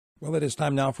Well, it is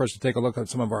time now for us to take a look at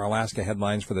some of our Alaska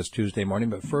headlines for this Tuesday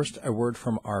morning. But first, a word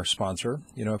from our sponsor.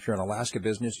 You know, if you're an Alaska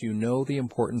business, you know the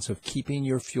importance of keeping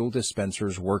your fuel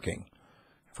dispensers working.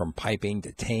 From piping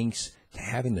to tanks to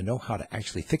having to know how to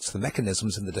actually fix the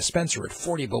mechanisms in the dispenser at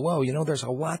 40 below. You know, there's a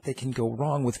lot that can go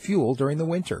wrong with fuel during the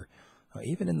winter.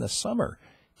 Even in the summer,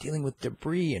 dealing with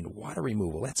debris and water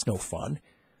removal, that's no fun.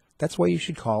 That's why you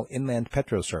should call Inland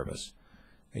Petro Service.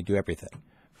 They do everything.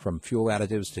 From fuel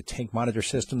additives to tank monitor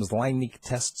systems, line leak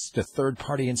tests to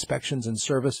third-party inspections and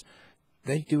service,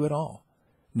 they do it all.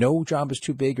 No job is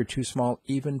too big or too small,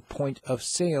 even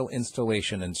point-of-sale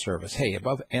installation and service. Hey,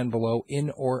 above and below,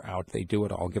 in or out, they do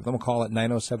it all. Give them a call at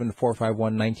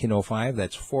 907-451-1905.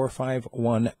 That's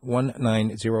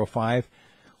 451-1905.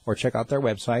 Or check out their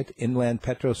website,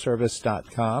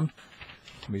 inlandpetroservice.com.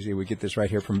 Let me see, we get this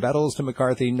right here. From Bettles to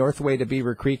McCarthy, Northway to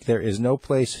Beaver Creek, there is no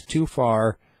place too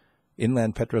far.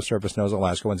 Inland Petro Service knows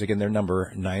Alaska. Once again, their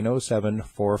number,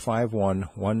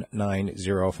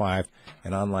 907-451-1905.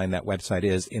 And online, that website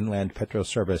is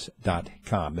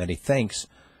inlandpetroservice.com. Many thanks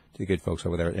to the good folks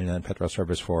over there at Inland Petro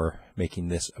Service for making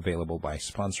this available by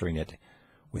sponsoring it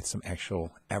with some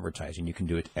actual advertising. You can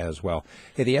do it as well.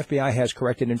 Hey, the FBI has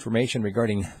corrected information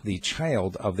regarding the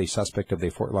child of the suspect of the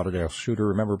Fort Lauderdale shooter.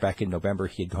 Remember, back in November,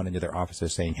 he had gone into their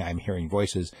offices saying, hey, I'm hearing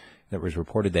voices. And it was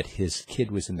reported that his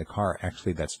kid was in the car.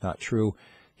 Actually, that's not true.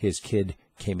 His kid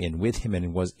came in with him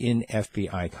and was in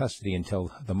FBI custody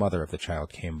until the mother of the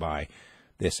child came by.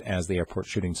 This as the airport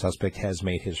shooting suspect has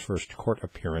made his first court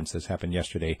appearance. This happened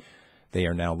yesterday. They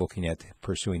are now looking at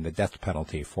pursuing the death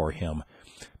penalty for him.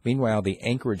 Meanwhile, the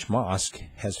Anchorage mosque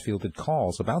has fielded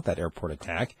calls about that airport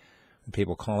attack.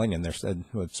 People calling, and there's a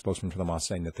spokesman for the mosque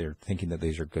saying that they're thinking that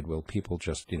these are goodwill people,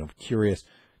 just, curious.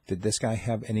 Did this guy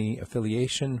have any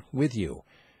affiliation with you?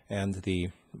 And the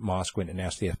mosque went and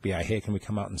asked the FBI, hey, can we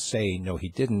come out and say, no, he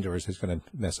didn't, or is this going to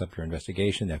mess up your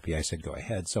investigation? The FBI said, go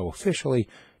ahead. So officially,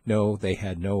 no, they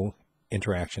had no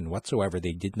interaction whatsoever.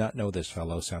 They did not know this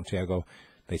fellow, Santiago.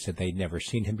 They said they'd never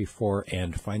seen him before,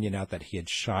 and finding out that he had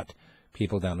shot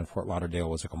people down in Fort Lauderdale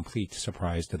was a complete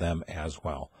surprise to them as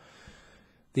well.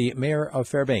 The mayor of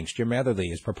Fairbanks, Jim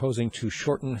Matherly, is proposing to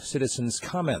shorten citizens'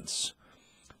 comments.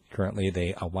 Currently,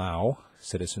 they allow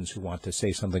citizens who want to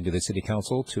say something to the city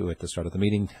council to, at the start of the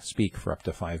meeting, speak for up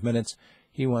to 5 minutes.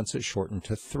 He wants it shortened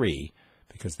to 3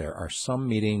 because there are some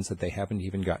meetings that they haven't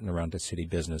even gotten around to city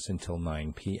business until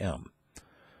 9 p.m.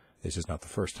 This is not the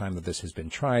first time that this has been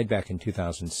tried. Back in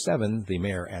 2007, the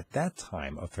mayor at that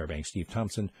time of Fairbanks, Steve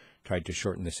Thompson, tried to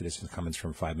shorten the citizens' comments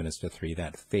from 5 minutes to 3.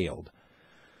 That failed.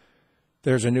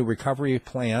 There's a new recovery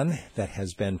plan that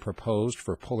has been proposed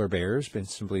for polar bears, but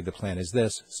simply the plan is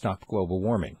this: stop global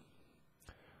warming.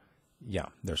 Yeah,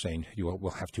 they're saying you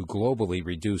will have to globally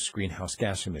reduce greenhouse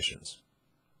gas emissions.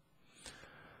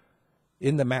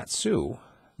 In the Mat-Su,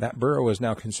 that borough is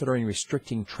now considering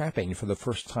restricting trapping for the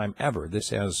first time ever.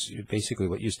 This, as basically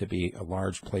what used to be a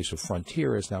large place of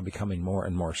frontier, is now becoming more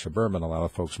and more suburban. A lot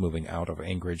of folks moving out of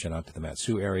Anchorage and out to the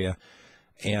Mat-Su area,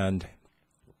 and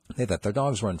they let their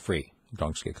dogs run free.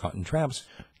 Dogs get caught in traps.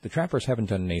 The trappers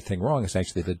haven't done anything wrong. It's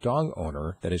actually the dog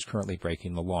owner that is currently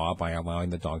breaking the law by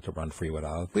allowing the dog to run free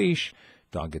without a leash.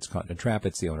 Dog gets caught in a trap.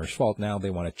 It's the owner's fault. Now they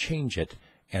want to change it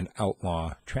and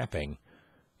outlaw trapping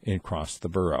across the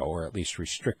borough, or at least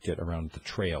restrict it around the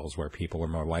trails where people are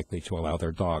more likely to allow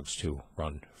their dogs to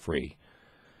run free.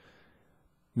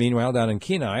 Meanwhile, down in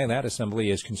Kenai, that assembly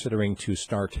is considering to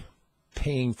start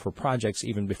paying for projects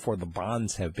even before the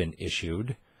bonds have been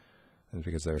issued. And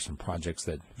because there are some projects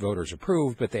that voters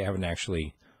approved, but they haven't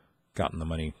actually gotten the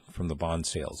money from the bond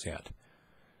sales yet.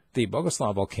 The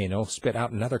Bogoslof volcano spit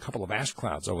out another couple of ash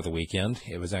clouds over the weekend.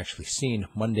 It was actually seen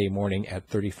Monday morning at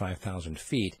 35,000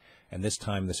 feet. And this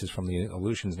time, this is from the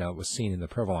Aleutians now, it was seen in the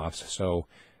Pribilofs. So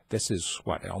this is,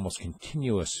 almost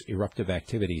continuous eruptive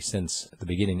activity since the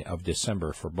beginning of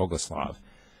December for Bogoslof.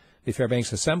 The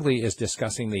Fairbanks Assembly is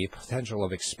discussing the potential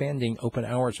of expanding open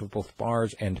hours of both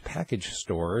bars and package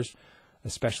stores,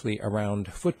 especially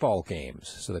around football games,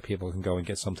 so that people can go and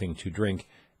get something to drink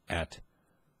at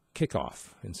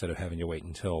kickoff instead of having to wait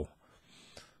until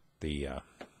the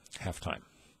halftime.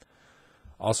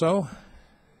 Also,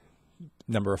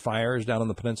 number of fires down on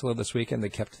the peninsula this weekend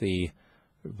that kept the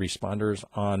responders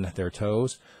on their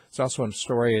toes. There's also a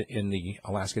story in the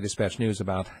Alaska Dispatch News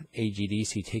about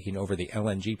AGDC taking over the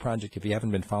LNG project. If you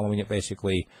haven't been following it,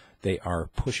 basically they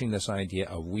are pushing this idea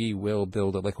of we will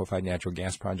build a liquefied natural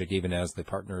gas project, even as the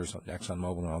partners,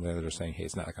 ExxonMobil and all the others, are saying, hey,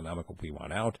 it's not economical, we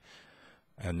want out.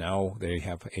 And now they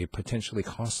have a potentially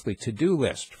costly to-do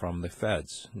list from the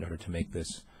feds in order to make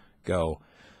this go.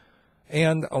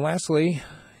 And lastly,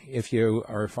 if you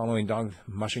are following dog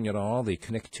mushing at all, the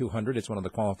Knik 200, it's one of the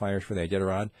qualifiers for the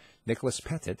Iditarod. Nicholas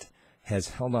Pettit has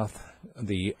held off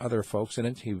the other folks in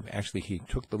it. He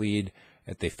took the lead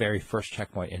at the very first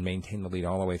checkpoint and maintained the lead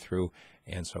all the way through,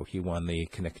 and so he won the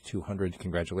Knik 200.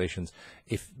 Congratulations.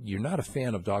 If you're not a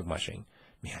fan of dog mushing,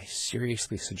 may I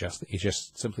seriously suggest that you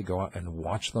just simply go out and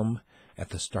watch them at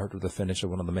the start or the finish of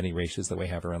one of the many races that we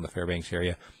have around the Fairbanks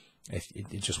area. If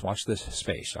you just watch this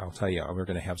space, I'll tell you, we're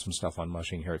going to have some stuff on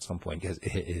mushing here at some point because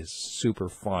it is super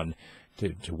fun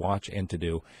to watch and to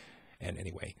do. And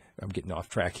anyway, I'm getting off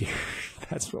track here.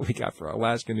 That's what we got for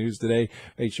Alaska News today.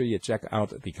 Make sure you check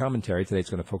out the commentary. Today it's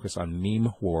going to focus on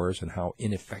meme wars and how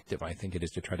ineffective I think it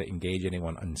is to try to engage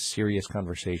anyone in serious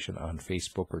conversation on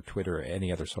Facebook or Twitter or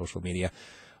any other social media.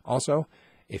 Also,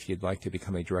 if you'd like to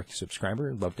become a direct subscriber,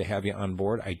 I'd love to have you on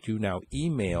board. I do now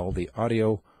email the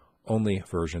audio-only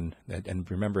version.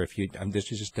 And remember,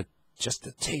 this is just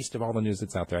a taste of all the news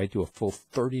that's out there. I do a full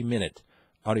 30-minute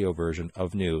audio version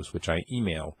of news, which I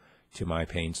email to my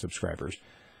paying subscribers.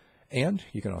 And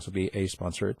you can also be a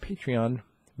sponsor at Patreon.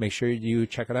 Make sure you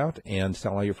check it out and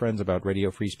tell all your friends about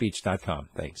radiofreespeech.com.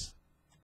 Thanks.